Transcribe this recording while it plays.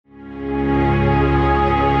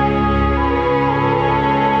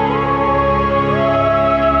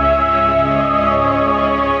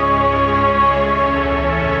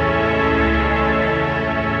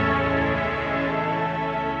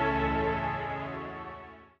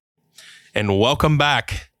and welcome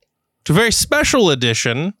back to a very special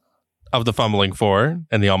edition of the Fumbling Four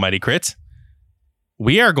and the Almighty Crit.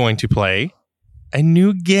 We are going to play a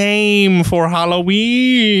new game for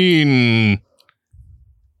Halloween.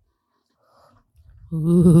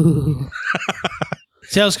 Ooh.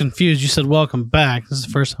 See, I was confused. You said welcome back. This is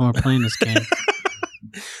the first time we're playing this game.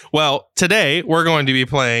 Well, today we're going to be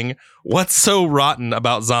playing What's So Rotten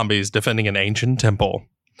About Zombies Defending an Ancient Temple.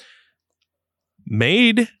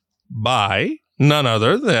 Made by none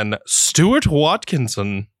other than Stuart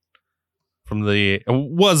Watkinson from the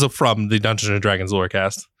Dungeons & Dragons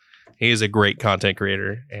Lorecast. He is a great content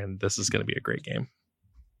creator, and this is going to be a great game.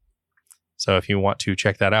 So if you want to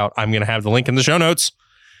check that out, I'm going to have the link in the show notes.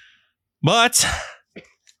 But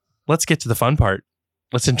let's get to the fun part.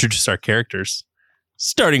 Let's introduce our characters,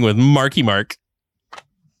 starting with Marky Mark.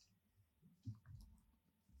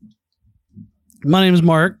 My name's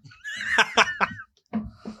Mark.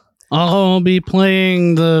 I'll be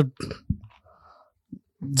playing the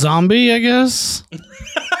zombie, I guess.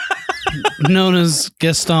 Known as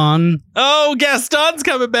Gaston. Oh, Gaston's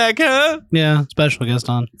coming back, huh? Yeah, special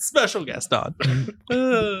Gaston. Special Gaston.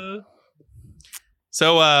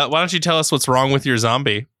 So why don't you tell us what's wrong with your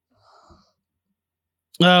zombie?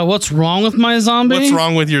 What's wrong with my zombie? What's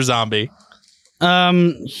wrong with your zombie?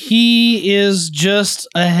 He is just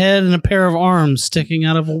a head and a pair of arms sticking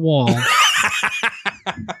out of a wall.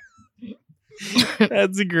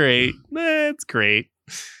 That's great. That's great.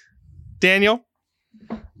 Daniel?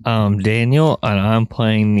 Daniel, and I'm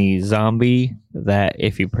playing the zombie that,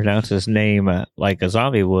 if you pronounce his name like a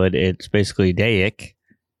zombie would, it's basically Dayak,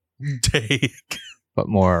 but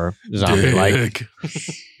more zombie-like.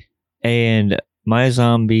 And my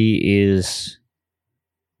zombie is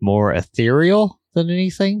more ethereal than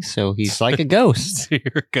anything, so he's like a ghost. You're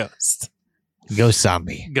a ghost. Ghost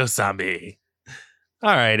zombie. Ghost zombie.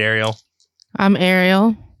 All right, Ariel. I'm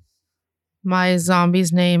Ariel. My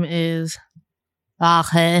zombie's name is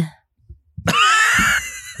Ache.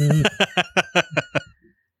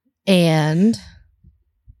 And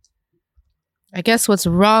I guess what's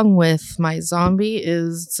wrong with my zombie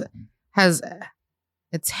is has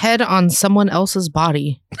its head on someone else's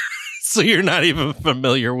body. So you're not even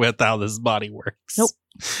familiar with how this body works. Nope.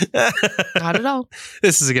 Not at all.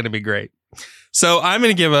 This is going to be great. So I'm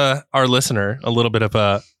going to give our listener a little bit of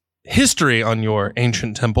a history on your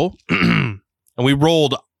ancient temple. And we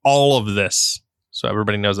rolled all of this so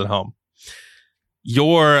everybody knows at home.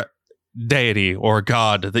 Your deity or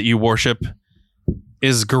god that you worship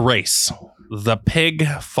is Grace, the pig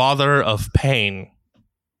father of pain.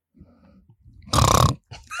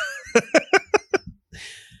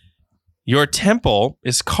 Your temple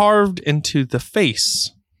is carved into the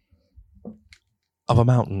face of a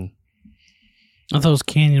mountain. I thought it was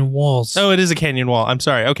canyon walls. Oh, it is a canyon wall. I'm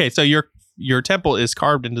sorry. Okay, so your temple is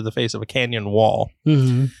carved into the face of a canyon wall.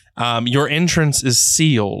 Mm-hmm. Your entrance is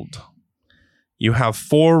sealed. You have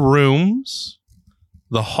 4 rooms.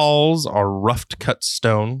 The halls are roughed cut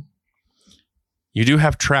stone. You do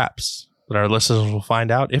have traps that our listeners will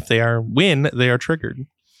find out when they are triggered.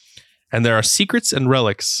 And there are secrets and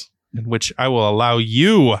relics in which I will allow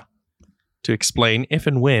you to explain if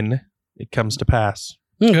and when it comes to pass.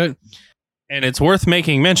 Okay. And it's worth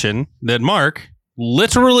making mention that Mark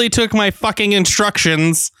literally took my fucking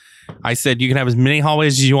instructions. I said, you can have as many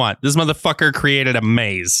hallways as you want. This motherfucker created a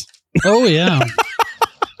maze. Oh, yeah.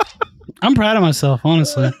 I'm proud of myself,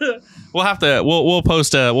 honestly. We'll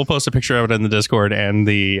post a picture of it in the Discord and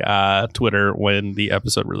the Twitter when the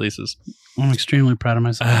episode releases. I'm extremely proud of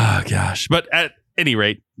myself. Oh, gosh. But at any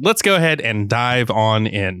rate, let's go ahead and dive on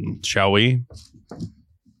in, shall we?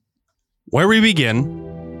 Where we begin,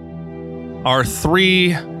 our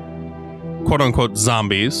 3 quote-unquote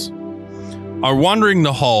zombies are wandering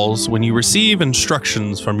the halls when you receive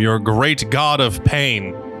instructions from your great god of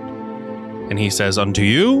pain. And he says unto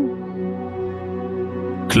you,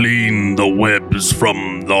 clean the webs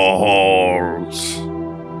from the halls.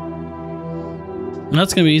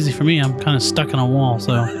 That's going to be easy for me. I'm kind of stuck in a wall,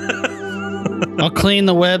 so I'll clean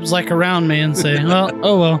the webs like around me and say,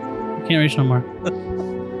 well, I can't reach no more.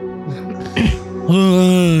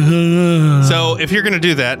 So if you're going to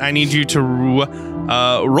do that, I need you to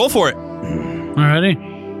roll for it. Alrighty.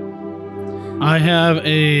 I have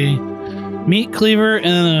a meat cleaver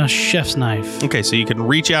and a chef's knife. Okay, so you can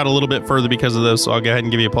reach out a little bit further because of this, so I'll go ahead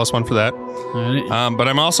and give you a +1 for that. Alrighty. But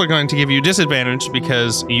I'm also going to give you disadvantage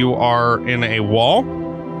because you are in a wall,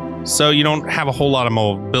 so you don't have a whole lot of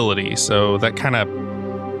mobility, so that kind of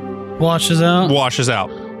washes out.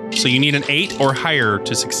 So you need an 8 or higher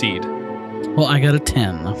to succeed. Well, I got a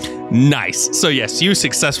 10. Nice. So yes, you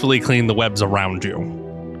successfully clean the webs around you.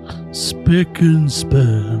 Spick and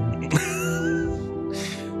span.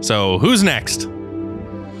 So who's next?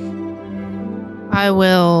 I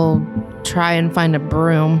will try and find a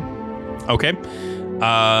broom. Okay.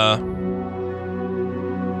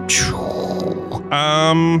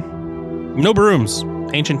 No brooms.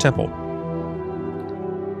 Ancient temple.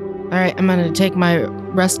 All right, I'm gonna take my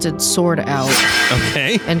rusted sword out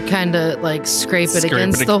Okay. and kind of like scrape it Scrape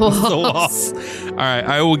against it the against the walls. All right,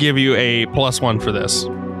 I will give you a +1 for this.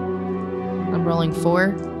 I'm rolling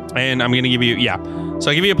 4. And I'm going to give you,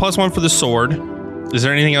 So I give you a +1 for the sword. Is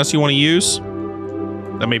there anything else you want to use?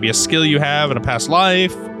 That may be a skill you have in a past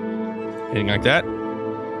life. Anything like that?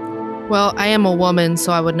 Well, I am a woman,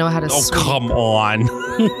 so I would know how to Oh, sweep. come on.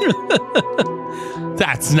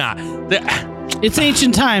 That's not. It's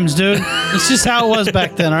ancient times, dude. It's just how it was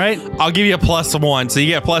back then, all right? I'll give you a +1, so you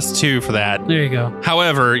get a +2 for that. There you go.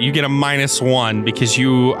 However, you get a -1 because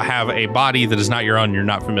you have a body that is not your own. You're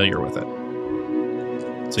not familiar with it.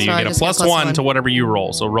 So you So I get a just get +1 +1. to whatever you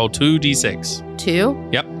roll. So roll 2d6. 2?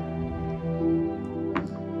 Yep.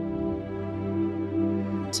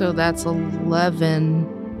 So that's 11.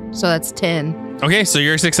 So that's 10. Okay, so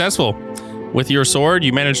you're successful. With your sword,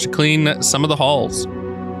 you managed to clean some of the halls.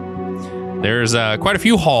 There's quite a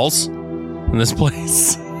few halls in this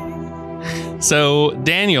place. So,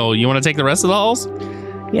 Daniel, you want to take the rest of the halls?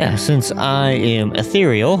 Yeah, since I am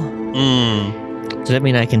ethereal, does that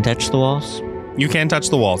mean I can touch the walls? You can touch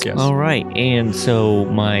the walls, yes. All right, and so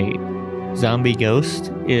my zombie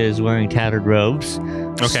ghost is wearing tattered robes.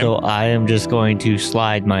 Okay. So I am just going to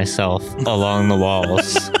slide myself along the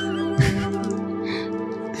walls.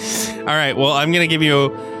 All right, well, I'm going to give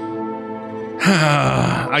you...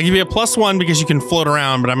 I'll give you a +1 because you can float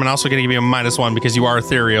around, but I'm also going to give you a -1 because you are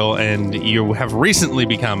ethereal and you have recently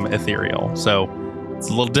become ethereal. So it's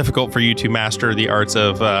a little difficult for you to master the arts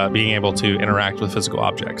of being able to interact with physical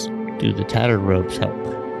objects. Do the tattered robes help?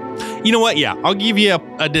 You know what? Yeah, I'll give you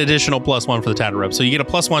an additional +1 for the tattered robe. So you get a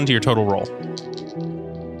 +1 to your total roll.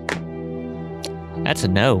 That's a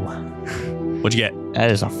no. What'd you get? That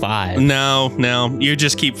is a 5. No. You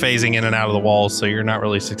just keep phasing in and out of the walls, so you're not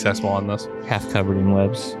really successful on this. Half covered in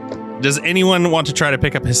webs. Does anyone want to try to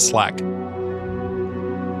pick up his slack?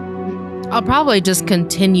 I'll probably just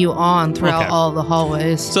continue on throughout Okay. all the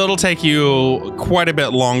hallways. So it'll take you quite a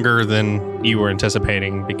bit longer than you were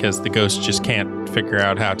anticipating because the ghost just can't figure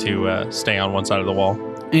out how to stay on one side of the wall.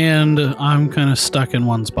 And I'm kind of stuck in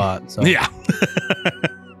one spot. So. Yeah.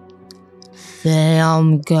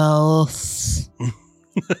 Damn ghosts.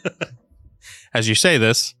 As you say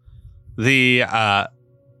this, the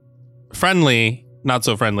friendly, not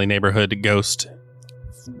so friendly neighborhood ghost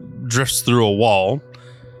drifts through a wall,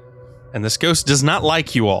 and this ghost does not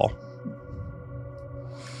like you all.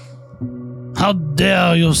 How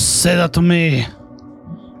dare you say that to me?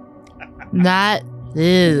 Not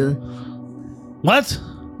you. What?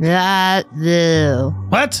 Not you.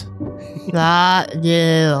 What? Not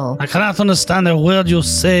you. I cannot understand a word you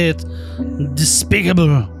say. It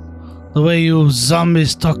despicable. The way you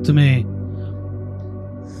zombies talk to me.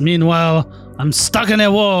 Meanwhile, I'm stuck in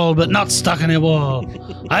a wall, but not stuck in a wall.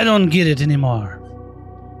 I don't get it anymore.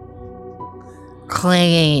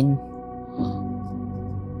 Clean.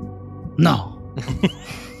 No.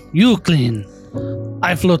 You clean.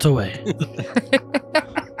 I float away.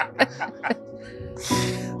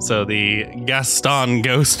 So the Gaston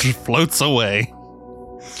ghost floats away.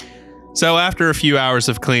 So after a few hours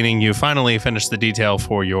of cleaning, you finally finish the detail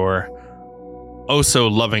for your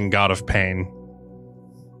oh-so-loving god of pain.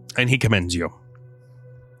 And he commends you.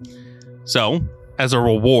 So, as a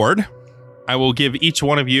reward, I will give each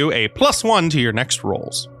one of you a +1 to your next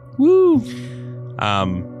rolls. Woo.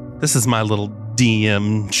 This is my little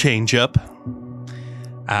DM change-up.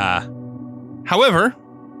 However,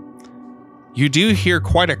 you do hear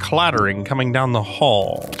quite a clattering coming down the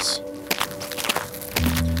halls.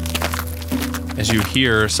 As you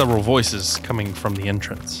hear several voices coming from the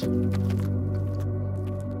entrance.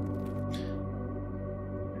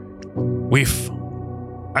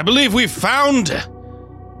 I believe we've found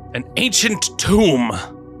an ancient tomb.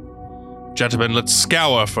 Gentlemen, let's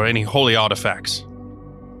scour for any holy artifacts.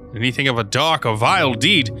 Anything of a dark or vile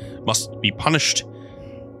deed must be punished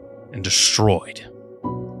and destroyed.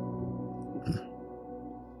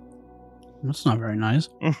 That's not very nice.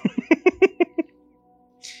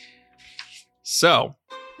 So,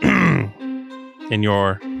 in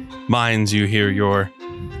your minds, you hear your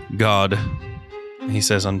God. He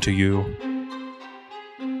says unto you,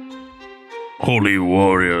 Holy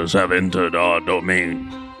warriors have entered our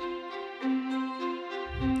domain.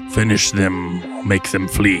 Finish them, or make them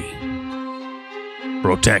flee.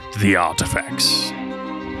 Protect the artifacts.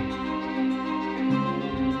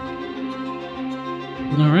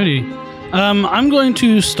 Alrighty. I'm going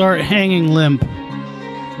to start hanging limp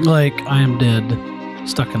like I am dead,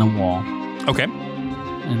 stuck in a wall, Okay.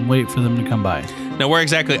 and wait for them to come by. Now, where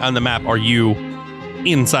exactly on the map are you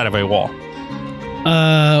inside of a wall?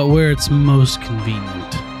 Where it's most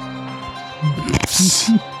convenient.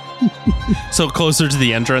 So closer to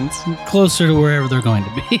the entrance? Closer to wherever they're going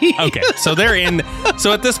to be. Okay, so they're in.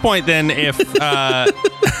 So at this point, then, if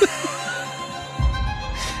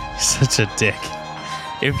such a dick,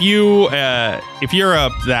 if you're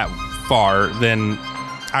up that far, then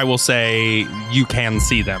I will say you can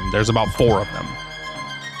see them. There's about 4 of them,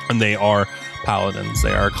 and they are paladins.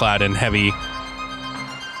 They are clad in heavy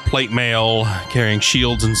plate mail, carrying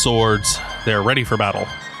shields and swords. They're ready for battle.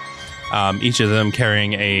 Each of them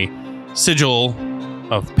carrying a sigil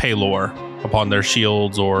of Paylor upon their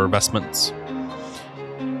shields or vestments.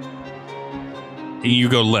 You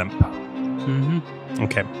go limp. Mm-hmm.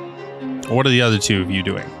 Okay. What are the other 2 of you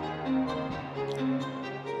doing?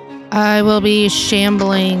 I will be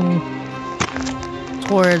shambling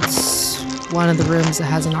towards one of the rooms that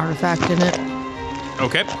has an artifact in it.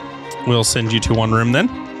 Okay. We'll send you to one room then.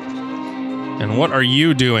 And what are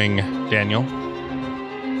you doing, Daniel?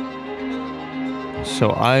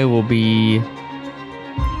 So I will be.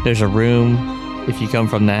 There's a room. If you come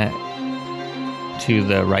from that to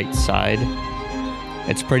the right side,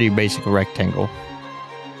 it's pretty basic rectangle.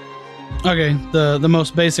 Okay, the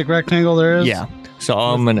most basic rectangle there is? Yeah. So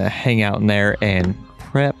I'm gonna hang out in there and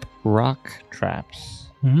prep rock traps.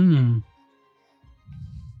 Mm.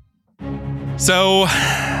 So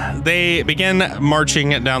they begin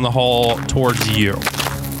marching down the hall towards you.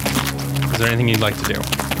 Is there anything you'd like to do?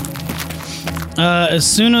 As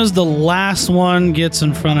soon as the last one gets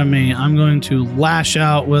in front of me, I'm going to lash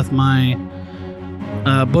out with my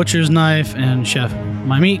butcher's knife and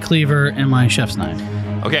my meat cleaver and my chef's knife.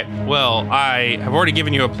 Okay, well, I have already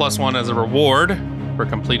given you a +1 as a reward for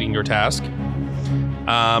completing your task.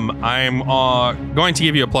 I'm going to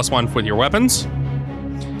give you a +1 with your weapons.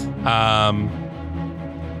 I'm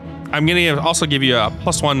going to also give you a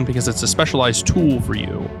 +1 because it's a specialized tool for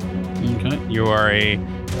you. Okay. You are a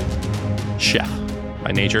chef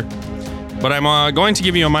by nature. But I'm going to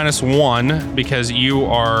give you a -1 because you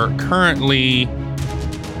are currently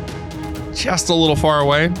just a little far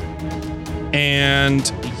away.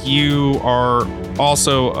 And you are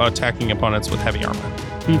also attacking opponents with heavy armor.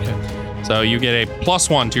 Okay. So you get a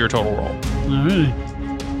 +1 to your total roll. Alrighty.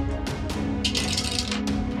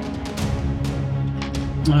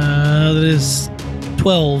 That is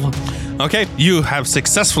 12. Okay, you have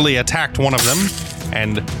successfully attacked one of them,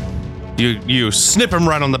 and you snip him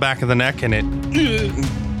right on the back of the neck, and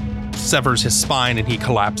it severs his spine, and he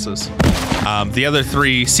collapses. The other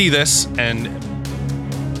 3 see this and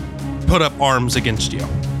put up arms against you.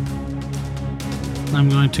 I'm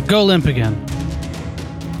going to go limp again.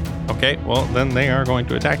 Okay, well then they are going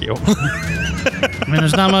to attack you. I mean,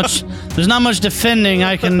 there's not much defending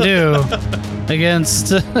I can do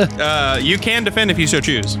against. You can defend if you so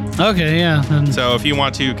choose. Okay, yeah. Then, So if you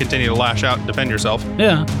want to continue to lash out and defend yourself,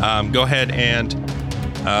 yeah. go ahead and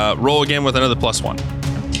roll again with another +1.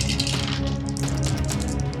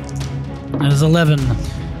 That is 11.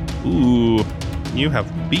 Ooh, you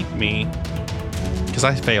have beat me because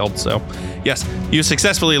I failed. So, yes, you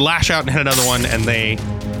successfully lash out and hit another one, and they,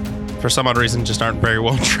 for some odd reason, just aren't very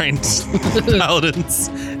well trained paladins.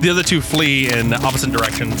 The other 2 flee in opposite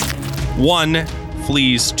directions. One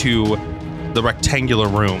flees to the rectangular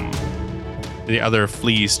room. The other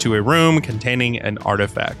flees to a room containing an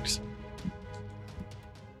artifact.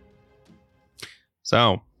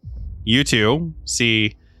 So, you 2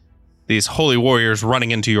 see these holy warriors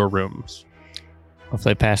running into your rooms. If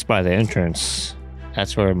they pass by the entrance,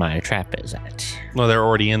 that's where my trap is at. No, they're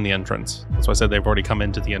already in the entrance. That's why I said they've already come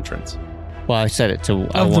into the entrance. Well, I said it to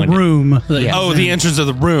Of the room. that Yeah. he's Oh, in. the entrance of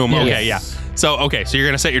the room. Yes. Okay, yeah. So you're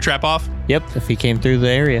going to set your trap off? Yep, if he came through the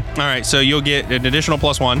area. All right, so you'll get an additional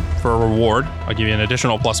 +1 for a reward. I'll give you an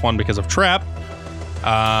additional +1 because of trap.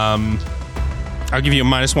 I'll give you a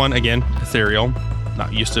 -1 again, ethereal.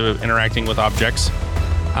 Not used to interacting with objects.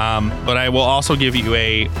 But I will also give you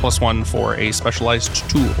a +1 for a specialized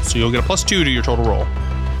tool. So you'll get a +2 to your total roll.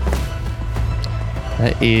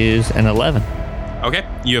 That is an 11. Okay,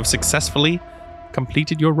 you have successfully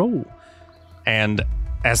completed your roll. And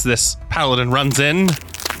as this paladin runs in,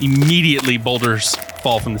 immediately boulders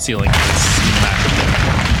fall from the ceiling.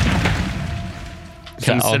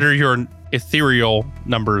 Consider your ethereal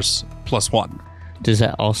numbers +1. Does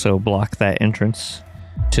that also block that entrance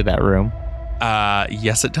to that room?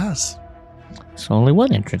 Yes, it does. It's only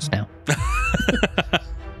one entrance now.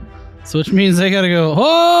 So which means they gotta go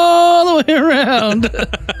all the way around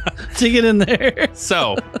to get in there.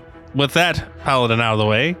 So, with that paladin out of the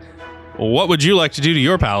way, what would you like to do to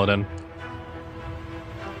your paladin?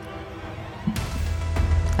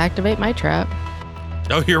 Activate my trap.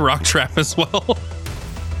 Oh, your rock trap as well.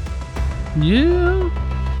 Yeah.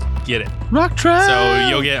 Get it. Rock trap. So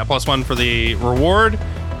you'll get a +1 for the reward,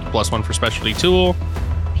 +1 for specialty tool,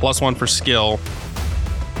 +1 for skill.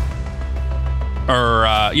 Or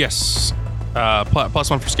yes,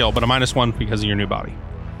 +1 for skill, but a -1 because of your new body.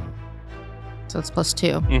 So it's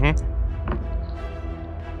 +2. Mm-hmm.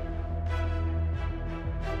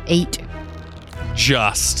 8.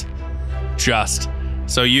 Just.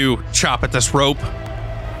 So you chop at this rope,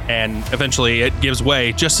 and eventually it gives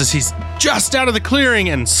way just as he's just out of the clearing,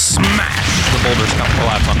 and smash! The boulders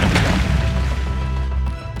collapse on him as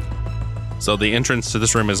well. So the entrance to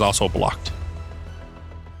this room is also blocked.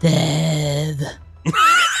 Dead.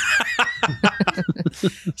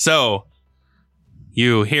 So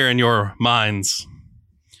you hear in your minds,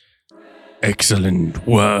 excellent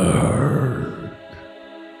work.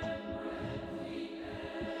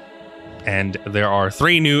 And there are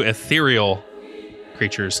 3 new ethereal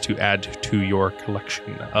creatures to add to your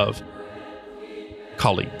collection of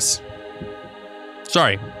colleagues.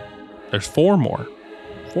 Sorry, there's 4 more.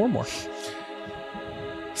 4 more.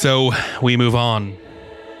 So we move on.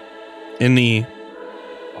 In the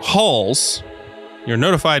halls, you're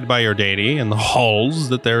notified by your deity in the halls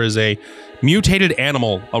that there is a mutated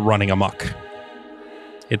animal running amok.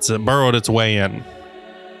 It's burrowed its way in,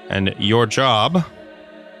 and your job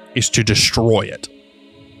is to destroy it.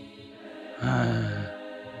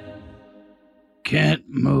 Can't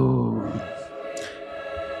move.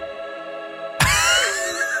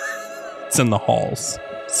 It's in the halls,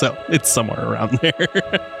 so it's somewhere around there.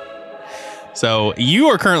 So you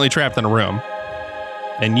are currently trapped in a room,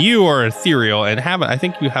 and you are ethereal, and I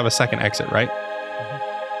think you have a second exit, right?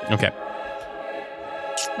 Okay.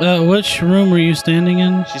 Which room were you standing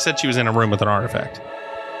in? She said she was in a room with an artifact.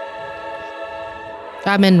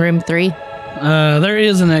 I'm in room 3. There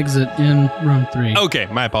is an exit in room 3. Okay,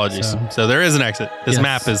 my apologies. So there is an exit. This Yes.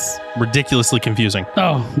 map is ridiculously confusing.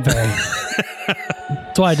 Oh, very.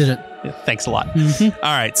 That's why I did it. Yeah, thanks a lot. Mhm.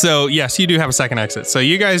 All right, so yes, you do have a second exit. So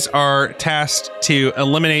you guys are tasked to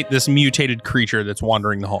eliminate this mutated creature that's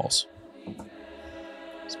wandering the halls.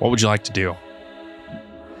 So what would you like to do?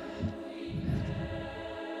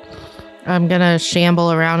 I'm gonna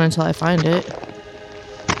shamble around until I find it.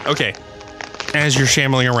 Okay, as you're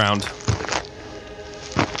shambling around,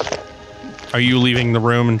 are you leaving the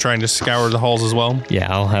room and trying to scour the halls as well? Yeah,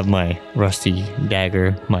 I'll have my rusty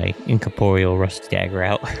dagger, my incorporeal rusty dagger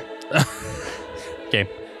out. Okay,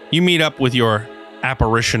 you meet up with your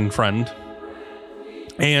apparition friend,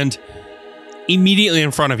 and immediately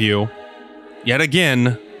in front of you, yet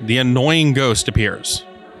again, the annoying ghost appears.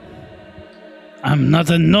 I'm not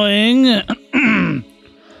annoying.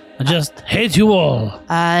 I just hate you all.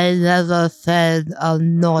 I never said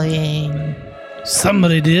annoying.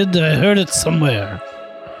 Somebody did. I heard it somewhere.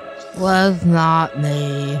 Was not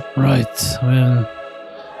me. Right. Well,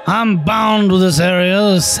 I'm bound with this area,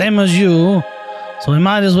 the same as you, so we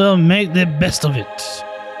might as well make the best of it.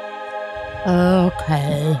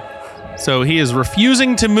 Okay. So he is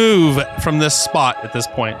refusing to move from this spot at this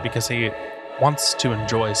point because he wants to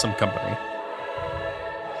enjoy some company.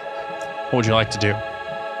 What would you like to do?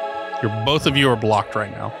 Both of you are blocked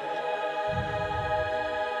right now.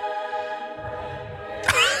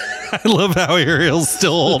 I love how Ariel's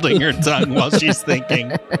still holding her tongue while she's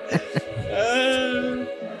thinking.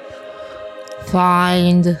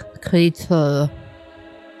 Find creature.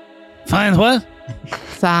 Find what?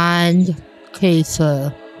 Find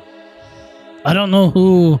creature. I don't know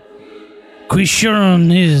who Quishurun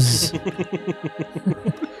is.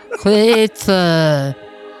 Creature.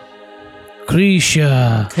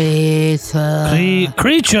 Creature. Creature.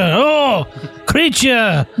 Creature. Oh,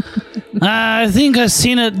 creature. I think I've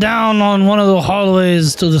seen it down on one of the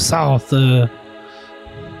hallways to the south. You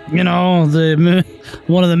know,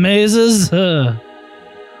 one of the mazes. Good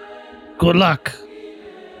luck.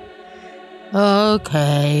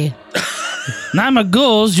 Okay. And I'm a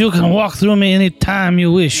ghost. You can walk through me anytime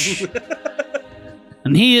you wish.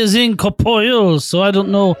 And he is incorporeal, so I don't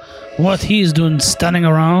know what he's doing standing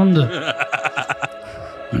around.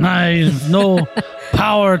 And I have no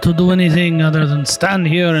power to do anything other than stand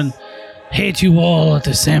here and hate you all at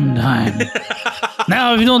the same time.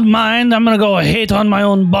 Now, if you don't mind, I'm going to go hate on my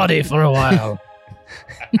own body for a while.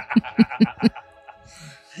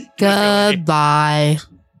 Goodbye.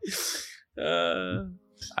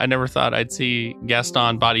 I never thought I'd see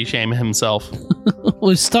Gaston body shame himself. Well,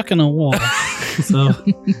 he's stuck in a wall. So,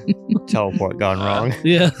 Teleport gone wrong.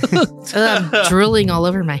 yeah. I'm drooling all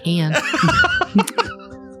over my hand.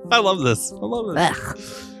 I love this. Ugh.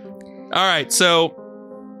 All right, so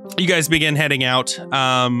you guys begin heading out.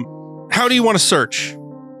 How do you want to search,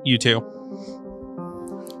 you two?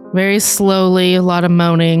 Very slowly, a lot of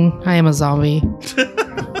moaning. I am a zombie.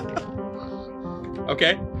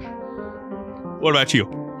 Okay. What about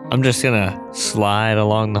you? I'm just gonna slide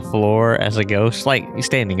along the floor as a ghost, like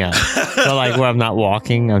standing up. So like where I'm not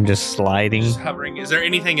walking, I'm just sliding. Just hovering. Is there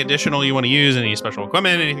anything additional you want to use? Any special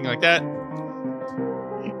equipment? Anything like that?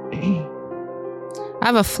 I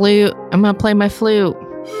have a flute. I'm gonna play my flute.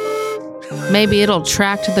 Maybe it'll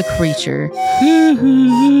attract the creature.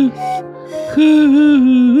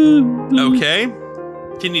 Okay.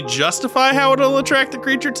 Can you justify how it'll attract the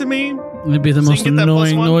creature to me? It'd be the So you most get that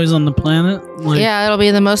annoying +1? noise on the planet. Like, Yeah, it'll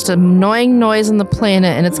be the most annoying noise on the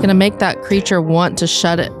planet, and it's gonna make that creature want to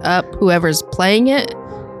shut it up. Whoever's playing it.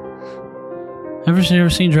 Ever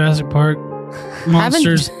seen Jurassic Park?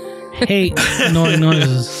 Monsters hate annoying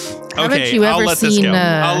noises. Haven't Okay, you I'll ever let this seen, go.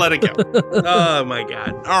 I'll let it go. Oh my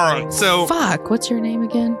god. All right. So Fuck, what's your name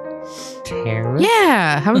again? Terror?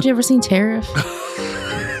 Yeah, haven't you ever seen Tariff?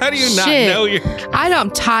 how do you not Shit. know your I'm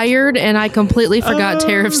tired and I completely forgot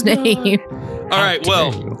Tariff's name. All right,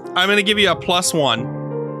 well, I'm going to give you a +1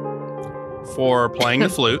 for playing the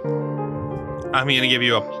flute. I'm going to give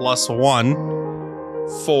you a +1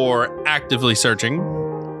 for actively searching.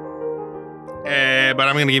 But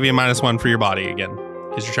I'm going to give you a -1 for your body again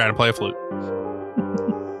because you're trying to play a flute.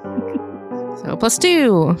 So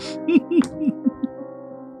 +2.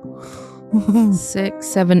 6,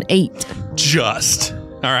 7, 8. Just.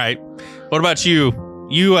 All right. What about you?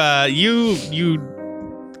 You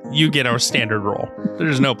get our standard roll.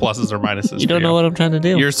 There's no pluses or minuses. You don't know what I'm trying to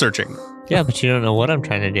do. You're searching. Yeah, but you don't know what I'm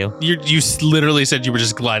trying to do. You literally said you were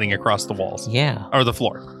just gliding across the walls Yeah, or the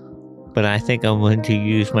floor. but I think I'm going to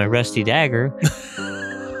use my rusty dagger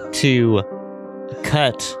to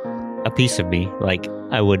cut a piece of me like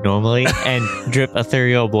I would normally and drip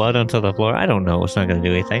ethereal blood onto the floor. I don't know. It's not going to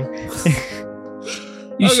do anything.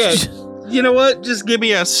 You Okay. should- You know what? Just give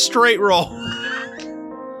me a straight roll.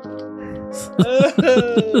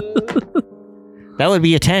 That would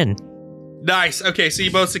be a 10. Nice. Okay, so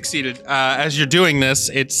you both succeeded. As you're doing this,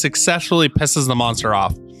 it successfully pisses the monster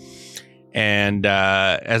off. And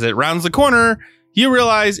as it rounds the corner, you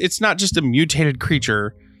realize it's not just a mutated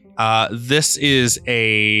creature. This is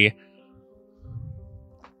a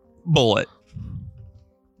bullet.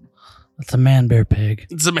 That's a man bear pig.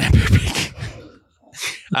 It's a man bear pig.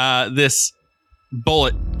 This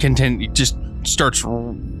bullet just starts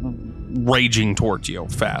raging towards you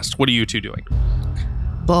fast. What are you two doing?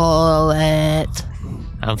 Bullet.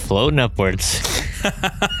 I'm floating upwards.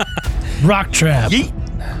 Rock trap. Yeet.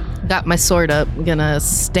 Got my sword up. I'm gonna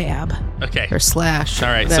stab Okay. or slash. All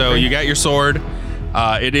right, so whatever. you got your sword.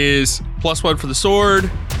 It is +1 for the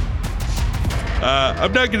sword.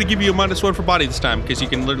 I'm not going to give you a -1 for body this time because you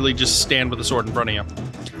can literally just stand with the sword in front of you.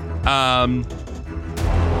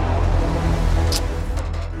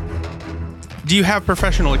 Do you have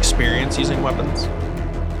professional experience using weapons?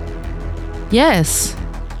 Yes,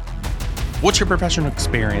 What's your professional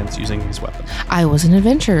experience using these weapons? I was an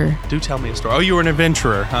adventurer Do tell me a story. Oh, you were an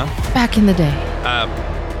adventurer, huh? back in the day.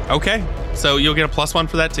 Okay, so you'll get a +1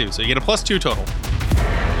 for that too. So you get a +2 total.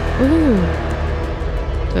 Ooh.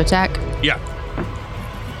 To attack. Yeah.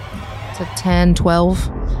 It's a 10, 12.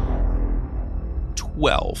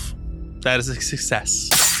 12. That is a success.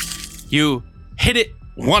 You hit it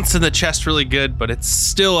once in the chest really good, but it's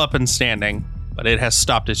still up and standing, but it has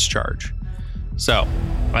stopped its charge. So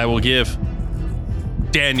I will give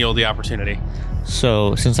Daniel the opportunity.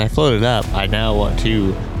 So since I floated up, I now want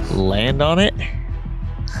to land on it.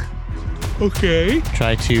 Okay.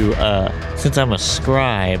 Try to, since I'm a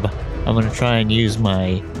scribe, I'm going to try and use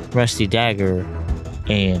my rusty dagger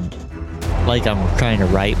and like I'm trying to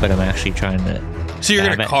write, but I'm actually trying to. So you're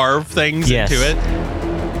going to Damn it. carve things Yes. into it?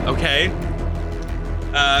 Okay.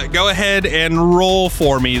 Go ahead and roll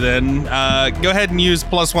for me then. Go ahead and use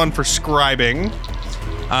 +1 for scribing.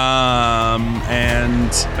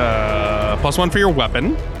 And +1 for your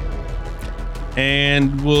weapon.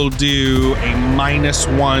 And we'll do a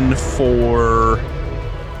 -1 for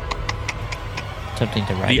Attempting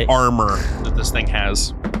to write the it. armor that this thing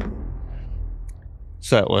has.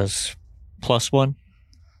 So that was +1.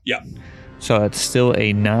 Yeah. So it's still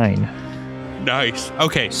a 9. Nice.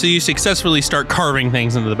 Okay, so you successfully start carving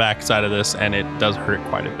things into the backside of this, and it does hurt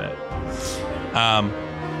quite a bit.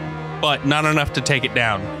 But not enough to take it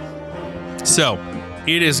down. So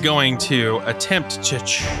it is going to attempt to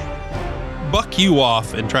buck you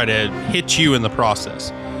off and try to hit you in the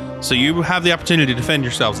process. So you have the opportunity to defend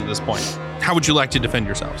yourselves at this point. How would you like to defend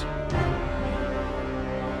yourselves?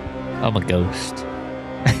 I'm a ghost.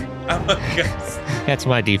 That's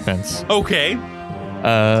my defense. Okay.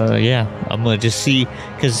 Yeah. I'm gonna just see,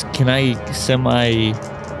 cause I'm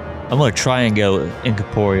gonna try and go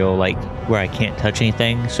incorporeal, like where I can't touch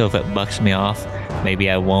anything. So if it bucks me off, maybe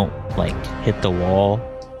I won't like hit the wall.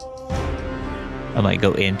 I might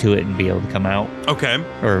go into it and be able to come out. Okay.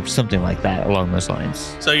 Or something like that along those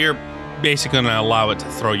lines. So you're basically going to allow it to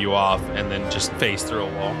throw you off and then just phase through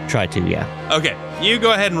a wall. Try to, yeah. Okay. You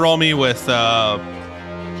go ahead and roll me with +1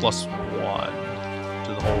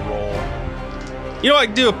 to the whole roll. You know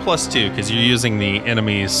what? Do a +2 because you're using the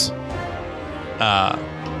enemy's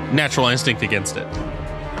natural instinct against it.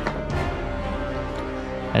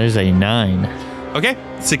 That is a 9. Okay.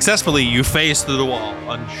 Successfully, you phase through the wall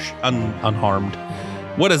unharmed.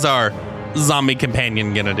 What is our zombie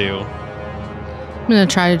companion going to do? I'm going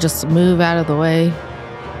to try to just move out of the way.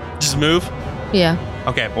 Just move? Yeah.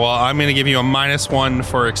 Okay, well, I'm going to give you a -1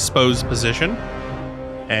 for exposed position.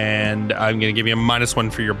 And I'm going to give you a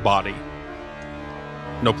 -1 for your body.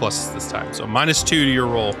 No pluses this time. So -2 to your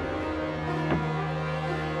roll.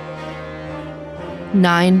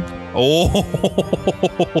 9. Oh,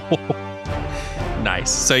 nice.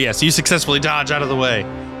 So, yes, you successfully dodge out of the way.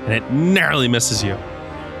 And it narrowly misses you.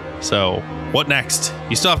 So, what next?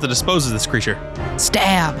 You still have to dispose of this creature.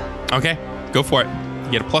 Stab. Okay, go for it.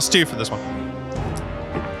 You get a +2 for this one.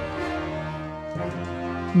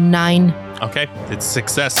 9. Okay, it's a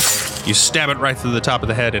success. You stab it right through the top of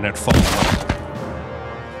the head and it falls.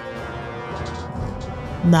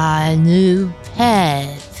 My new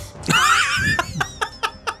pet.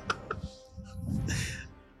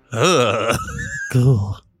 Ugh.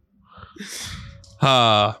 Cool.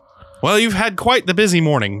 Well, you've had quite the busy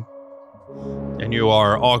morning, and you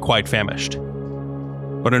are all quite famished.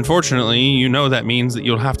 But unfortunately, you know that means that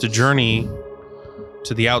you'll have to journey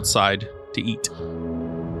to the outside to eat.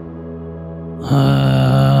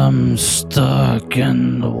 I'm stuck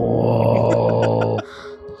in the wall.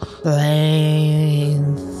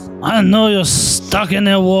 Brains. I know you're stuck in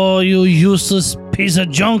the wall, you useless piece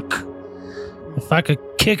of junk. If I could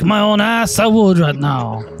kick my own ass, I would right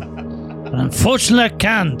now. But unfortunately, I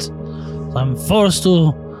can't. So I'm forced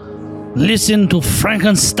to listen to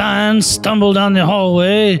Frankenstein stumble down the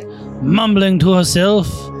hallway, mumbling to herself,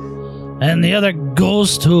 and the other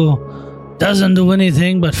ghost who doesn't do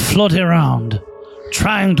anything but float around,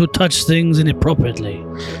 trying to touch things inappropriately.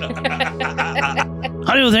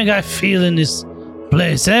 How do you think I feel in this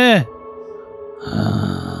place, eh?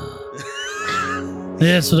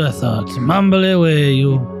 That's what I thought. Mumble away,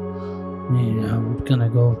 you. Yeah, I'm gonna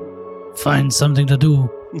go find something to do.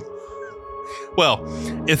 Well,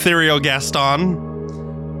 Ethereal Gaston,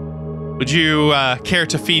 would you care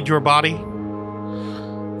to feed your body?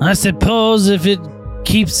 I suppose if it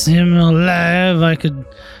keeps him alive, I could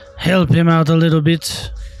help him out a little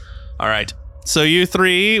bit. All right. So you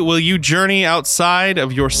three, will you journey outside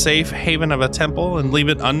of your safe haven of a temple and leave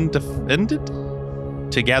it undefended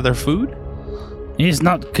to gather food? He's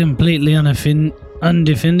not completely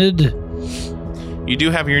undefended. You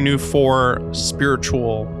do have your new 4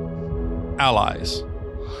 spiritual allies.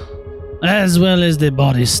 As well as the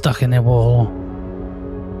body stuck in the wall.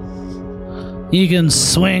 He can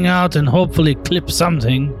swing out and hopefully clip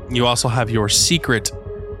something. You also have your secret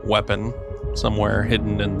weapon somewhere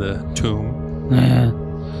hidden in the tomb.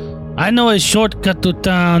 I know a shortcut to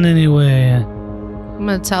town anyway. I'm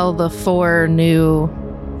going to tell the 4 new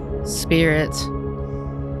spirits.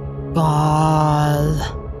 God.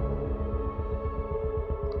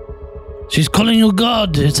 She's calling you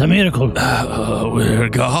God. It's a miracle. We're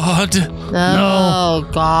God. No,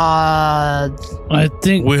 God. I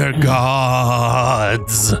think We're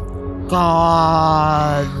gods.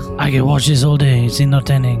 God. I can watch this all day. It's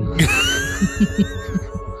entertaining.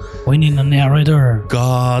 We need a narrator.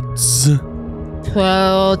 Gods.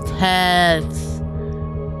 Protest.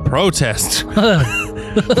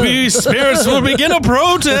 We spirits will begin a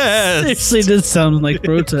protest. Seriously, this sounds like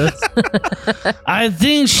protest. I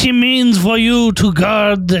think she means for you to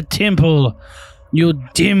guard the temple, you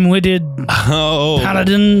dim-witted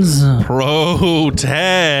paladins. Protect.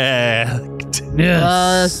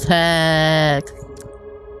 Yes. Protect.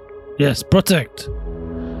 Yes, protect.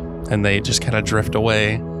 And they just kind of drift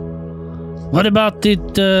away. What about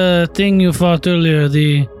the thing you fought earlier?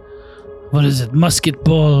 What is it? Musket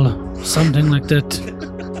ball? Something like that.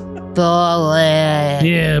 Bullet.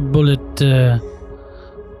 Yeah, bullet.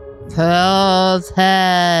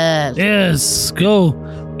 Yes,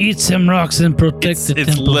 go eat some rocks and protect the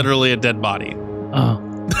It's temple. literally a dead body. Oh.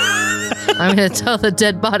 I'm going to tell the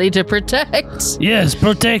dead body to protect. Yes,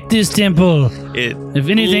 protect this temple. It If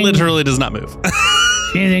anything, literally does not move.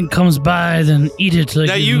 if anything comes by, then eat it. Like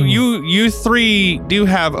Now you three do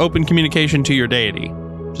have open communication to your deity,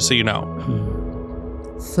 just so you know.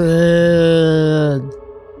 Food.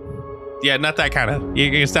 Yeah, not that kind of.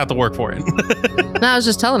 You just have to work for it. No, I was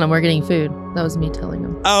just telling him we're getting food. That was me telling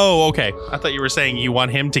him. Oh, okay. I thought you were saying you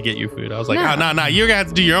want him to get you food. I was like, No. no, you're gonna have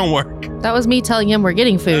to do your own work. That was me telling him we're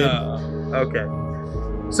getting food. Okay.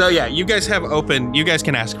 So yeah, you guys have open. You guys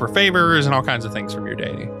can ask for favors and all kinds of things from your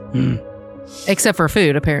deity. Except for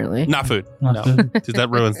food, apparently. Not food. Not no, food. because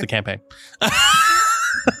that ruins the campaign.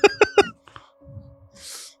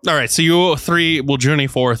 All right, so you three will journey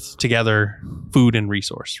forth together, food and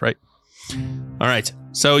resource, right? All right,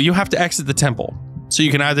 so you have to exit the temple. So you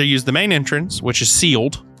can either use the main entrance, which is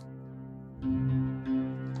sealed,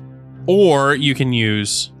 or you can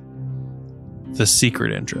use the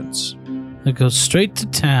secret entrance. It goes straight to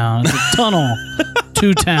town. It's a tunnel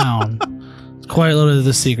to town. It's quite literally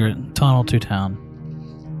the secret tunnel to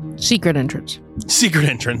town. Secret entrance. Secret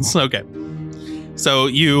entrance, okay. So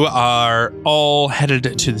you are all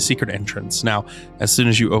headed to the secret entrance. Now, as soon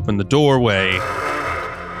as you open the doorway,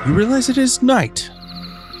 you realize it is night.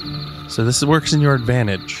 So this works in your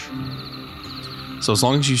advantage. So as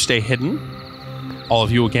long as you stay hidden, all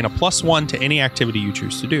of you will gain a +1 to any activity you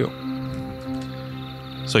choose to do.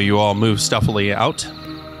 So you all move stealthily out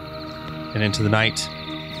and into the night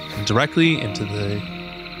and directly into the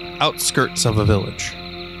outskirts of a village.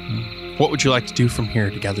 What would you like to do from here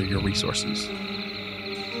to gather your resources?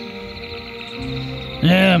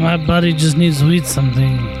 Yeah, my body just needs to eat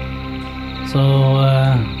something. So,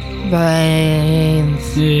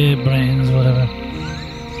 Brains. yeah, brains, whatever.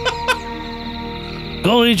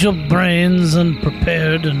 Go eat your brains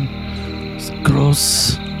unprepared and it's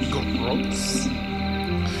gross. Gross.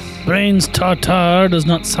 Brains tartar does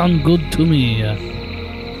not sound good to me.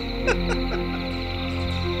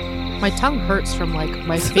 My tongue hurts from like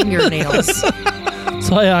my fingernails. That's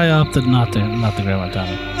why I opted not to grab my tongue.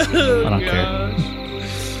 I don't care.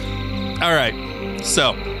 All right.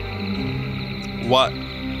 So, what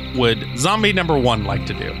would zombie number 1 like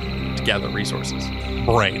to do to gather resources?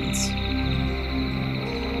 Brains.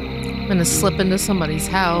 I'm gonna slip into somebody's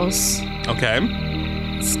house, Okay.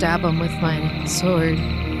 stab them with my sword.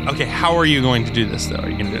 Okay. How are you going to do this, though? Are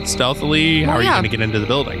you going to do it stealthily? How Well, are you yeah. going to get into the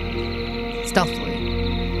building? Stealthily.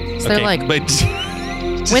 So Okay, they're like but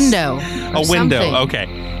window. a or window. something. Okay.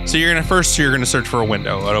 So you're gonna search for a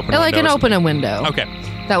window, an open They're like window. an or open a window. something.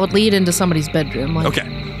 Okay. That would lead into somebody's bedroom. Like, Okay.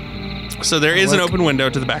 So there is an Look. open window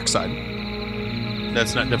to the backside.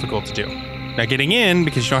 That's not difficult to do. Now getting in,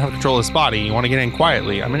 because you don't have control of this body, you want to get in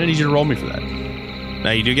quietly. I'm going to need you to roll me for that.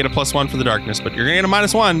 Now you do get a +1 for the darkness, but you're going to get a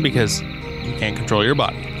 -1 because you can't control your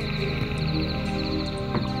body.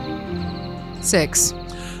 6.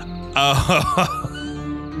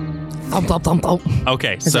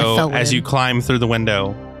 Okay, As I so fell as in. you climb through the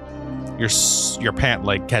window, your pant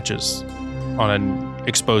leg catches on an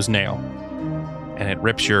exposed nail, and it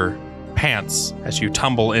rips your pants as you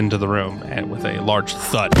tumble into the room, and with a large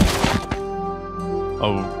thud,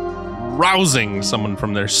 rousing someone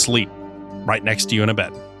from their sleep right next to you in a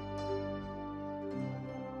bed.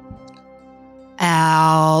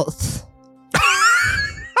 Out.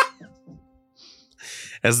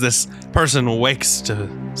 As this person wakes to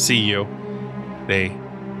see you, they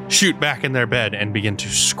shoot back in their bed and begin to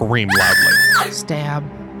scream loudly. Stab.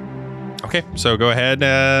 Okay, so go ahead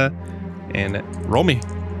and roll me.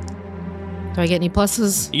 Do I get any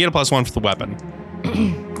pluses? You get a +1 for the weapon.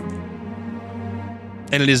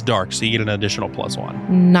 And it is dark, so you get an additional +1.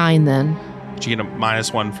 9 then. But you get a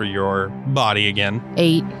 -1 for your body again.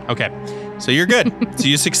 8. Okay, so you're good. So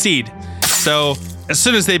you succeed. So as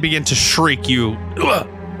soon as they begin to shriek, you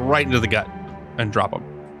right into the gut and drop them.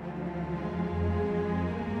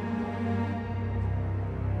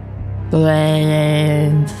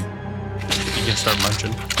 Brains. You can start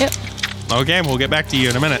munching. Yep. Okay, we'll get back to you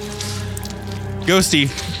in a minute. Ghosty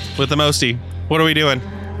with the mosty. What are we doing?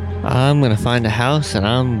 I'm gonna find a house and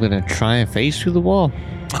I'm gonna try and phase through the wall.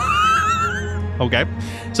 Okay.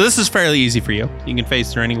 So this is fairly easy for you. You can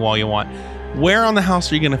phase through any wall you want. Where on the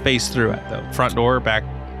house are you going to phase through at, though? Front door, back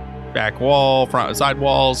wall, side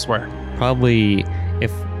walls? Where? Probably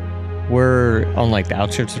if we're on like the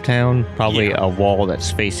outskirts of town, probably Yeah. a wall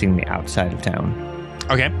that's facing the outside of town.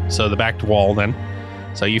 Okay. So the back wall then.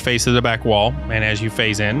 So you face to the back wall, and as you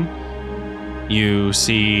phase in, you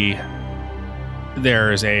see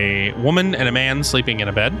there's a woman and a man sleeping in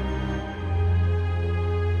a bed.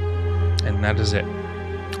 And that is it.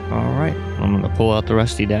 All right. I'm going to pull out the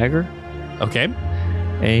rusty dagger. Okay.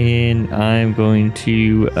 And I'm going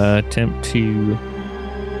to attempt to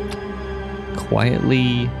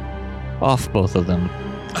quietly off both of them.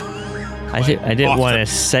 I didn't want to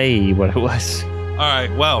say what it was. All right.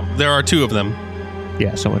 Well, there are 2 of them.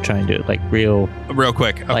 Yeah, so I'm going to try and do it like real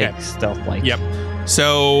quick. Okay. like stealth-like. Yep.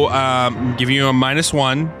 So, give you a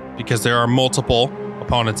 -1 because there are multiple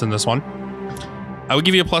opponents in this one. I would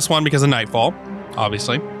give you a +1 because of Nightfall,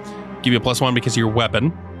 obviously. Give you a +1 because of your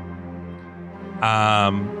weapon.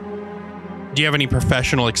 Do you have any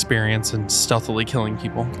professional experience in stealthily killing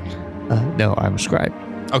people? No, I'm a scribe.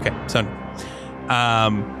 Okay, so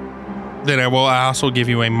then I will also give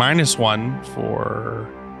you a -1 for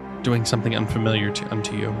doing something unfamiliar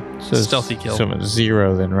unto you. So Stealthy kill. So it's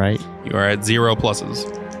 0 then, right? You are at 0 pluses.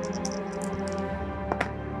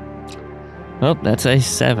 Oh, that's a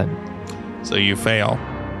 7. So you fail.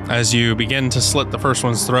 As you begin to slit the first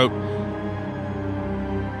one's throat,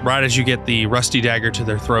 right as you get the rusty dagger to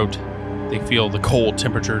their throat, they feel the cold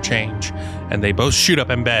temperature change, and they both shoot up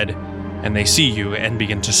in bed, and they see you and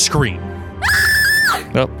begin to scream.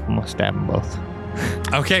 Oh, I'm going to stab them both.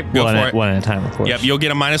 Okay, go for it. One at a time, of course. Yep, you'll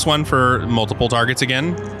get a -1 for multiple targets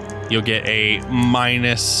again. You'll get a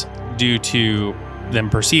minus due to them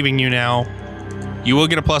perceiving you now. You will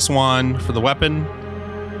get a +1 for the weapon.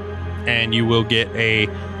 And you will get a...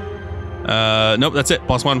 nope, that's it.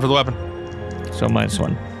 +1 for the weapon. So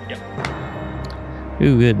 -1. Yep.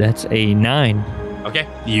 Ooh, good. That's a 9. Okay,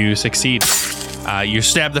 you succeed. You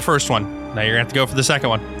stab the first one. Now you're going to have to go for the second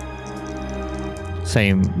one.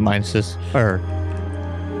 Same minuses. Or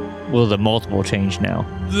will the multiple change now?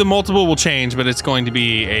 The multiple will change, but it's going to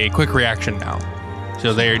be a quick reaction now.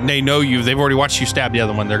 So they know you. They've already watched you stab the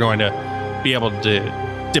other one. They're going to be able to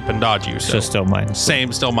dip and dodge you. So still minus.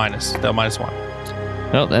 Same, still -1.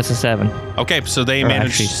 Oh, that's a 7. Okay, so they Or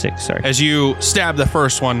manage. actually 6, sorry. As you stab the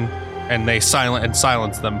first one and they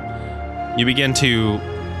silence them, you begin to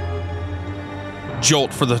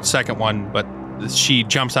jolt for the second one, but she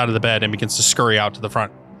jumps out of the bed and begins to scurry out to the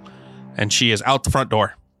front. And she is out the front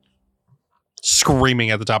door, screaming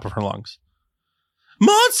at the top of her lungs.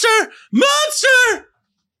 Monster! Monster!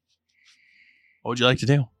 What would you like to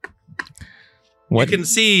do? What? You can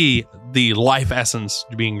see the life essence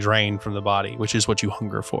being drained from the body, which is what you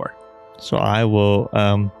hunger for. So I will.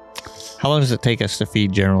 How long does it take us to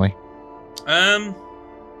feed generally?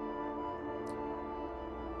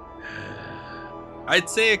 I'd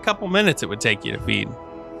say a couple minutes it would take you to feed.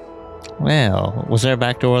 Well, was there a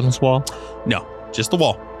back door on this wall? No, just the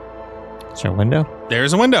wall. Is there a window?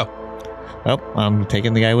 There's a window. Oh, I'm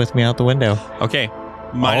taking the guy with me out the window. Okay.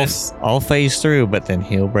 Minus. I'll phase through, but then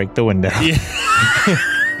he'll break the window. Yeah.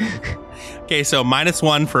 Okay, so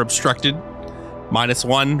 -1 for obstructed,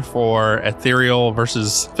 -1 for ethereal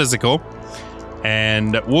versus physical,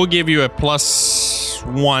 and we'll give you a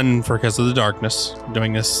 +1 for because of the darkness,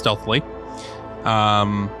 doing this stealthily.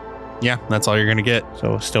 Yeah, that's all you're gonna get.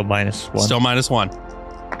 So still -1. Still -1.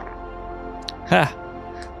 Ha!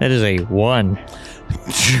 That is a 1.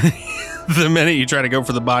 The minute you try to go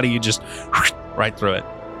for the body, you just right through it.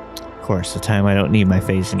 Of course, the time I don't need my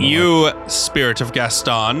phase anymore. You, Spirit of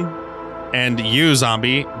Gaston, and you,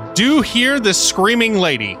 Zombie, do hear this screaming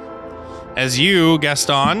lady as you,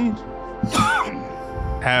 Gaston,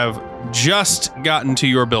 have just gotten to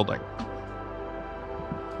your building.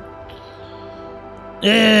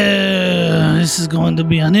 This is going to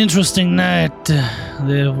be an interesting night.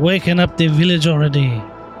 They've waken up the village already.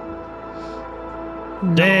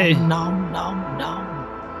 They... Nom, nom, nom.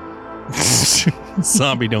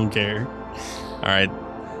 Zombie don't care. All right.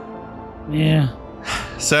 Yeah.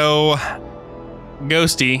 So,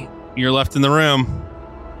 Ghosty, you're left in the room.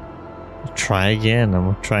 Try again. I'm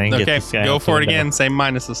gonna try and get Okay, this guy. go out for it the window. again. Same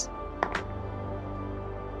minuses.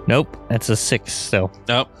 Nope, that's a 6 still.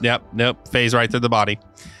 Nope, nope. Phase right through the body.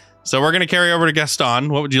 So we're going to carry over to Gaston.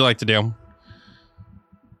 What would you like to do?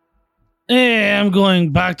 Hey, I'm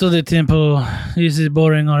going back to the temple. This is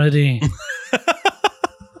boring already.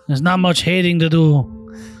 There's not much hating to do.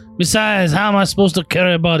 Besides, how am I supposed to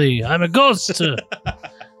carry a body? I'm a ghost.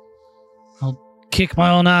 I'll kick my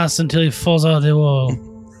own ass until he falls out of the wall.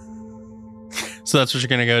 So that's what you're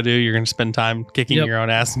going to go do? You're going to spend time kicking Yep. your own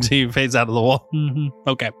ass until you phase out of the wall? Mm-hmm.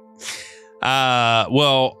 Okay.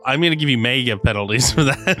 Well, I'm going to give you mega penalties for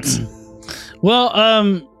that. Well,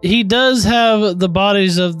 he does have the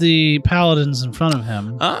bodies of the paladins in front of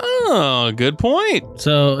him. Oh, good point.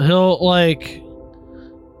 So he'll,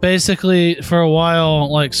 basically, for a while,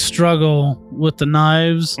 struggle with the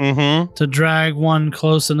knives Mm-hmm. to drag one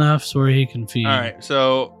close enough so where he can feed. All right.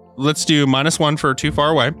 So let's do -1 for too far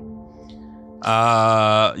away.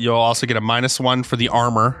 You'll also get a -1 for the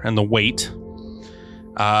armor and the weight.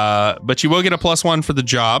 But you will get a +1 for the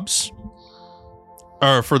jobs.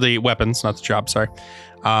 Or for the weapons, not the jobs, sorry.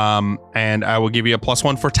 And I will give you a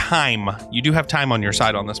 +1 for time. You do have time on your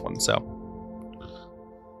side on this one, so.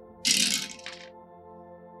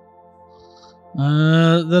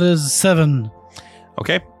 That is 7.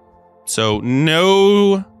 Okay. So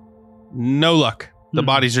no luck. The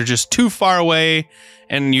bodies are just too far away,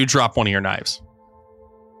 and you drop one of your knives.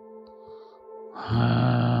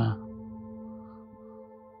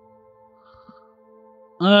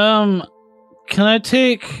 Can I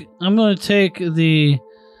take? I'm going to take the.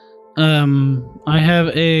 I have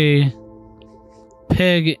a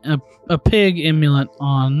pig amulet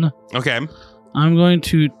on. Okay. I'm going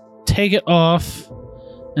to take it off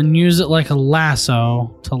and use it like a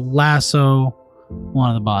lasso to lasso one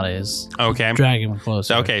of the bodies. Okay. Drag him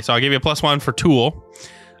closer. Okay, so I'll give you a +1 for tool.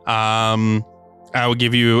 I will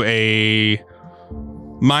give you a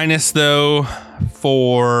minus though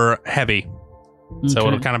for heavy. So Okay.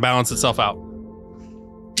 it'll kind of balance itself out.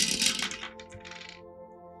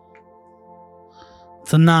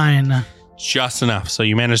 It's a 9. Just enough. So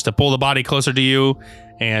you managed to pull the body closer to you,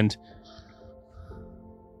 and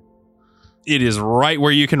it is right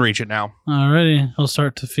where you can reach it now. Alrighty, I'll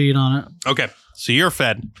start to feed on it. Okay, so you're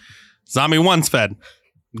fed. Zombie 1's fed.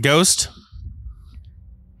 Ghost,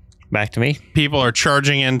 Back to me. people are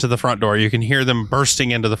charging into the front door. You can hear them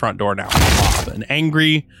bursting into the front door now. An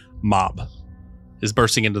angry mob is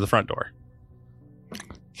bursting into the front door.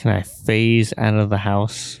 Can I phase out of the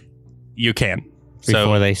house You can.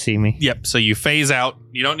 before they see me? Yep. So you phase out.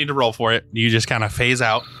 You don't need to roll for it. You just kind of phase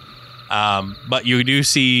out. But you do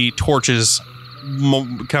see torches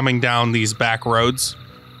coming down these back roads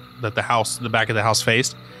that the back of the house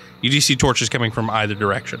faced. You do see torches coming from either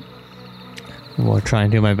direction. We'll try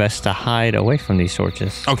and do my best to hide away from these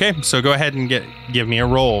torches. Okay. So go ahead and give me a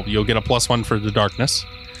roll. You'll get a +1 for the darkness.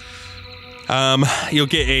 You'll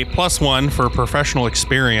get a +1 for professional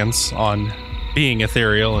experience on being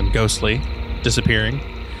ethereal and ghostly, disappearing.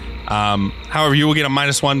 However, you will get a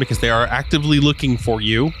 -1 because they are actively looking for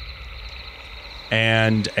you,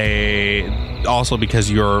 and also because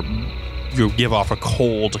you give off a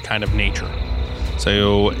cold kind of nature.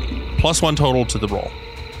 So +1 total to the roll.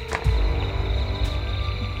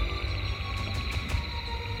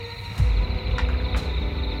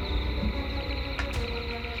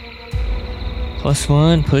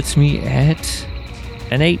 +1 puts me at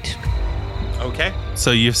an 8. Okay. So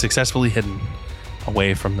you've successfully hidden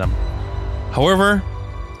away from them. However,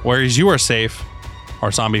 whereas you are safe,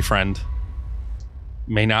 our zombie friend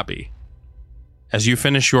may not be. As you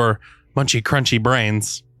finish your munchy crunchy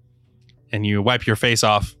brains and you wipe your face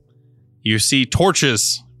off, you see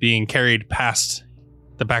torches being carried past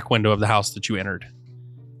the back window of the house that you entered.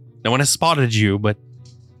 No one has spotted you, but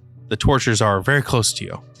the torches are very close to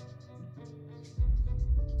you.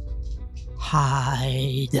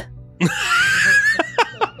 Hide.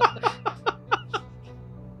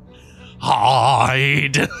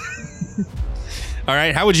 Hide. All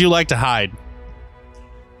right, how would you like to hide?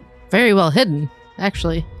 Very well hidden,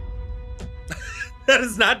 actually. That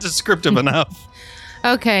is not descriptive enough.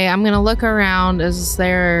 Okay, I'm gonna look around. Is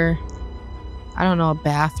there, I don't know, a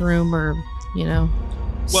bathroom or,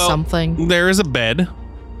 Well, something? There is a bed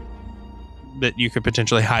that you could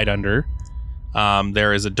potentially hide under.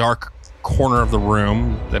 There is a dark corner of the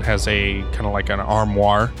room that has a kind of like an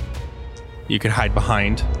armoire you could hide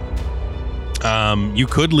behind. You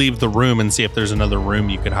could leave the room and see if there's another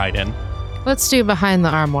room you could hide in. Let's do behind the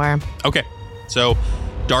armoire. Okay, so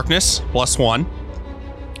darkness +1.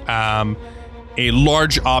 A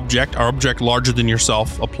large object, or object larger than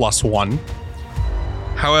yourself, a +1.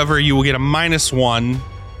 However, you will get a -1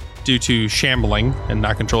 due to shambling and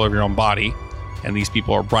not control of your own body, and these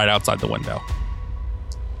people are right outside the window.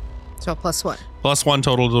 So +1. +1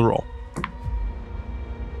 total to the roll.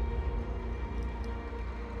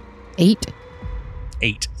 8,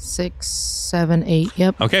 8. 6, 7, 8.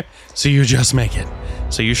 Yep. Okay, so you just make it.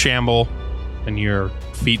 So you shamble, and your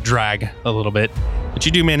feet drag a little bit, but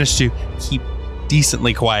you do manage to keep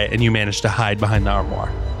decently quiet, and you manage to hide behind the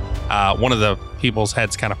armoire. One of the people's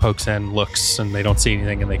heads kind of pokes in, looks, and they don't see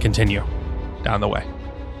anything, and they continue down the way.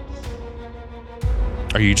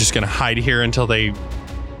 Are you just going to hide here until they...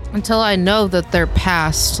 Until I know that they're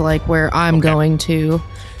past, like, where I'm Okay. going to.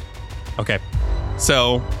 Okay.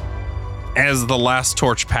 So, as the last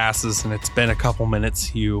torch passes, and it's been a couple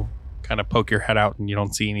minutes, you kind of poke your head out, and you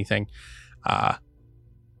don't see anything.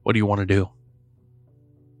 What do you want to do?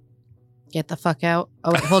 Get the fuck out.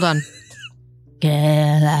 Oh, wait, hold on.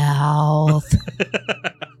 Get out.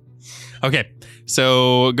 Okay,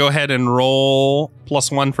 so go ahead and roll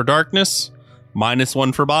 +1 for darkness,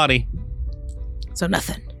 -1 for body. So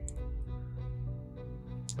nothing.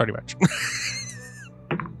 Pretty much.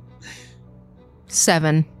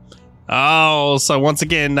 7. Oh, so once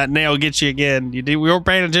again, that nail gets you again. We weren't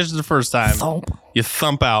paying attention the first time. Thump. You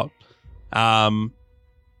thump out.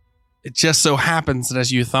 It just so happens that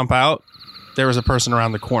as you thump out, there was a person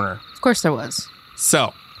around the corner. Of course there was.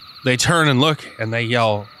 So they turn and look and they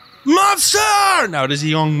yell, "Monster!" Now it is a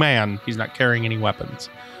young man. He's not carrying any weapons.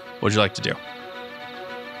 What would you like to do?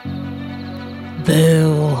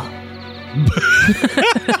 Bill.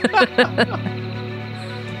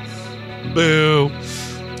 Boo.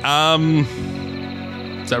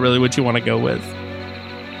 Is that really what you want to go with?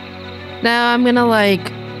 Now I'm gonna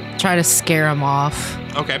try to scare him off.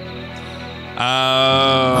 Okay.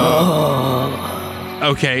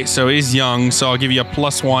 Okay, so he's young, so I'll give you a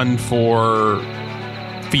 +1 for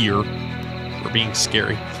fear, for being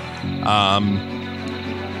scary.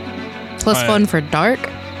 +1 for dark.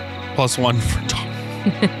 +1 for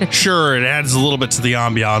dark. Sure, it adds a little bit to the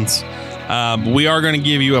ambiance. We are going to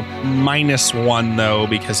give you a -1 though,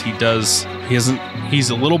 because he's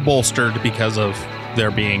a little bolstered because of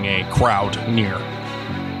there being a crowd near.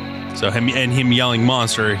 So him yelling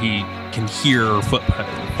monster, he can hear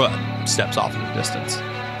footsteps off in the distance.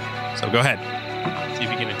 So go ahead. See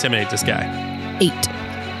if you can intimidate this guy. 8.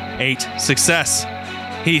 8. Success.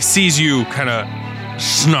 He sees you kind of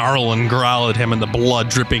snarl and growl at him and the blood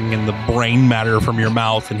dripping and the brain matter from your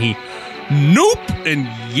mouth, and he nope and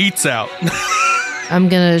yeets out. I'm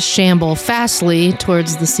gonna shamble fastly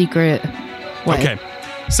towards the secret way. Okay.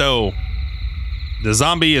 So the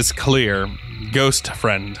zombie is clear. Ghost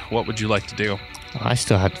friend, what would you like to do? I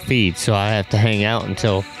still have to feed, so I have to hang out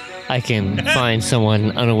until I can find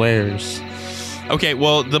someone unawares. Okay,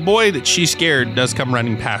 well, the boy that she scared does come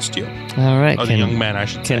running past you. All right. Oh, the young man, I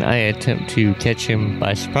should say. Can I attempt to catch him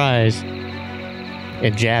by surprise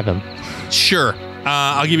and jab him? Sure.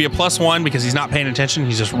 I'll give you a +1 because he's not paying attention.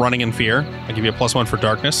 He's just running in fear. I'll give you a +1 for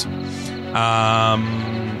darkness.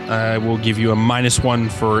 I will give you a -1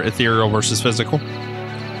 for ethereal versus physical.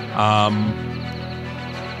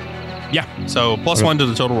 Yeah, so +1 to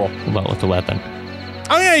the total roll. What about with the weapon?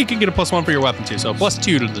 Oh, yeah, you can get a +1 for your weapon, too. So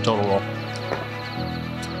 +2 to the total roll.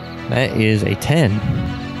 That is a 10.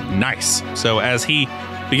 Nice. So as he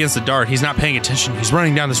begins to dart, he's not paying attention. He's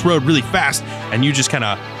running down this road really fast, and you just kind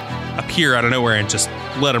of appear out of nowhere and just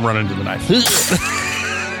let him run into the knife.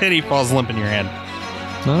 And he falls limp in your hand.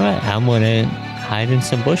 All right, I'm going to hide in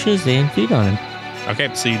some bushes and feed on him. Okay,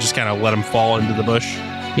 so you just kind of let him fall into the bush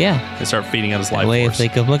Yeah. and start feeding on his life That way, force. if they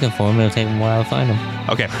come looking for him, it'll take them a while to find him.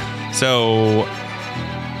 Okay, so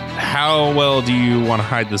how well do you want to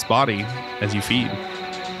hide this body as you feed?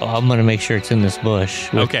 Oh, I'm going to make sure it's in this bush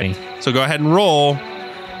with Okay, me. so go ahead and roll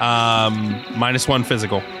 -1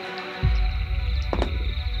 physical.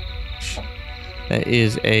 That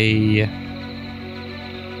is a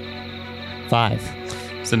 5.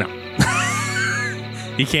 So no.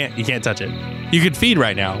 You can't touch it. You could feed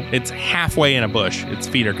right now. It's halfway in a bush. Its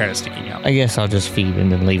feet are kind of sticking out. I guess I'll just feed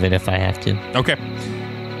and then leave it if I have to. Okay.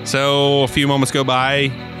 So a few moments go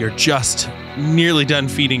by. You're just nearly done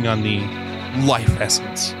feeding on the life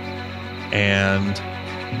essence. And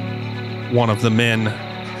one of the men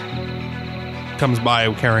comes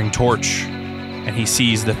by carrying a torch, and he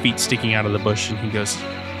sees the feet sticking out of the bush, and he goes,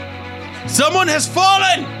 "Someone has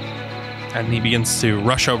fallen!" And he begins to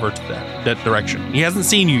rush over to that direction. He hasn't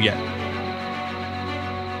seen you yet.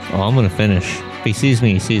 Oh, I'm going to finish. If he sees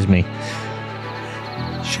me, he sees me.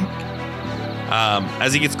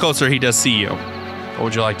 As he gets closer, he does see you. What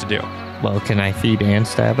would you like to do? Well, can I feed and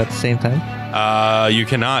stab at the same time? You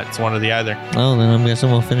cannot. It's one or the other. Oh, then I'm guessing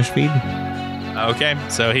we'll finish feeding. Okay,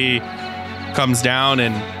 so he comes down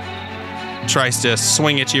and tries to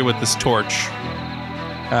swing at you with this torch.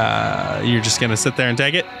 You're just going to sit there and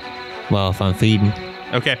take it? Well, if I'm feeding.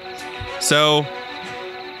 Okay, so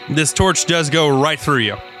this torch does go right through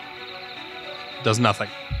you. Does nothing.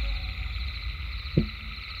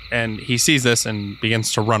 And he sees this and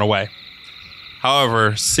begins to run away.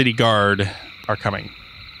 However, city guard are coming.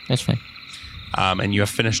 That's fine. And you have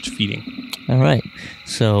finished feeding. All right.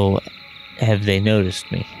 So, have they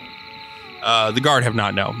noticed me? The guard have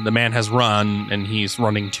not known. The man has run, and he's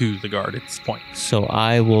running to the guard at this point. So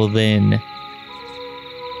I will then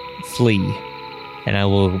flee, and I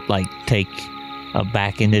will take a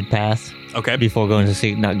back-ended path Okay. before going to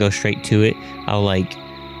see, not go straight to it. I'll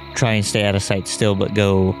try and stay out of sight still, but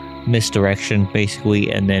go misdirection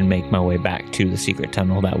basically, and then make my way back to the secret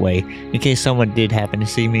tunnel that way, in case someone did happen to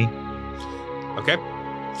see me. Okay.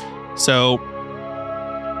 So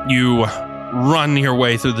You run your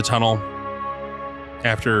way through the tunnel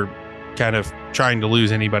after kind of trying to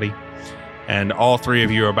lose anybody. And all three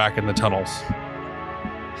of you are back in the tunnels.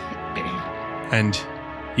 And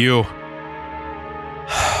you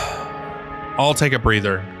all take a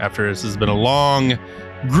breather after this has been a long,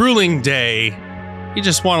 grueling day. You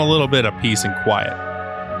just want a little bit of peace and quiet.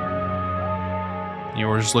 You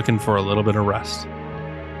were just looking for a little bit of rest.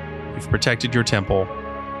 You've protected your temple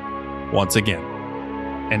once again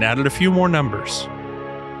and added a few more numbers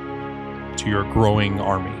to your growing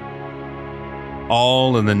army.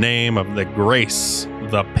 All in the name of the Grace,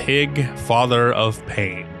 the Pig Father of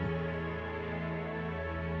Pain.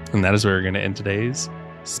 And that is where we're going to end today's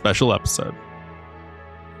special episode.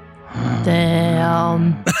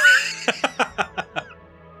 Damn.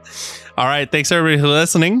 All right. Thanks, everybody, for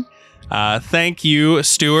listening. Thank you,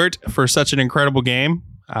 Stuart, for such an incredible game.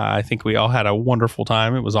 I think we all had a wonderful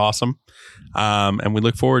time. It was awesome. And we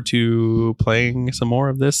look forward to playing some more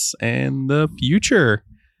of this in the future.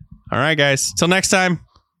 All right, guys. Till next time.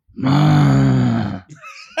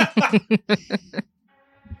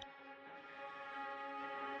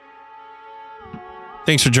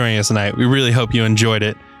 Thanks for joining us tonight. We really hope you enjoyed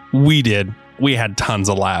it. We did. We had tons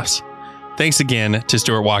of laughs. Thanks again to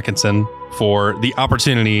Stuart Watkinson for the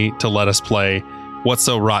opportunity to let us play What's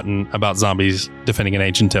So Rotten About Zombies Defending an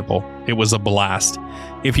Ancient Temple. It was a blast.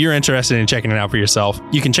 If you're interested in checking it out for yourself,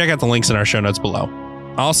 you can check out the links in our show notes below.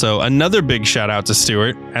 Also, another big shout out to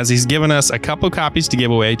Stuart, as he's given us a couple copies to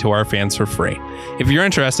give away to our fans for free. If you're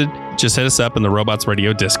interested, just hit us up in the Robots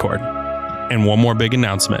Radio Discord. And one more big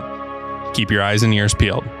announcement. Keep your eyes and ears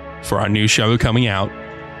peeled for our new show coming out,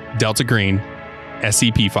 Delta Green,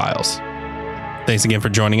 SCP Files. Thanks again for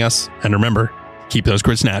joining us, and remember, keep those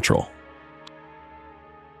crits natural.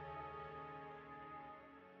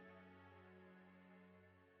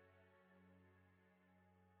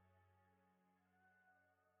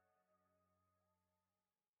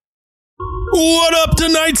 What up to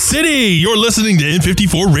Night City? You're listening to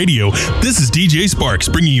N54 Radio. This is DJ Sparks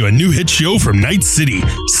bringing you a new hit show from Night City,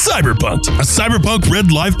 Cyberpunked, a cyberpunk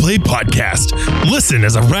red live play podcast. Listen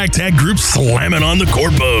as a ragtag group slamming on the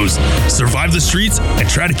corpos, survive the streets, and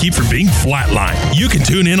try to keep from being flatlined. You can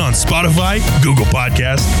tune in on Spotify, Google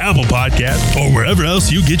Podcasts, Apple Podcasts, or wherever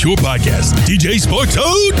else you get your podcasts. DJ Sparks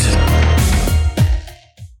out!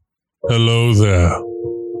 Hello there.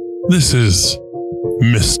 This is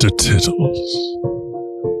Mr. Tittles,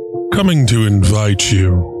 coming to invite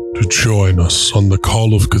you to join us on the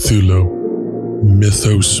Call of Cthulhu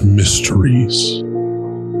Mythos Mysteries,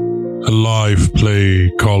 a live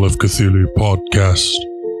play Call of Cthulhu podcast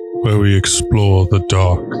where we explore the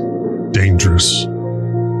dark, dangerous,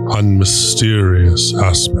 and mysterious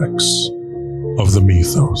aspects of the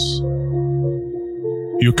mythos.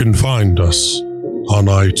 You can find us on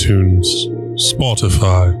iTunes,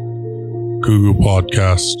 Spotify, Google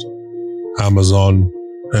Podcast, Amazon,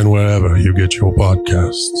 and wherever you get your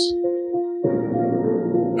podcasts.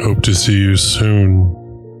 Hope to see you soon.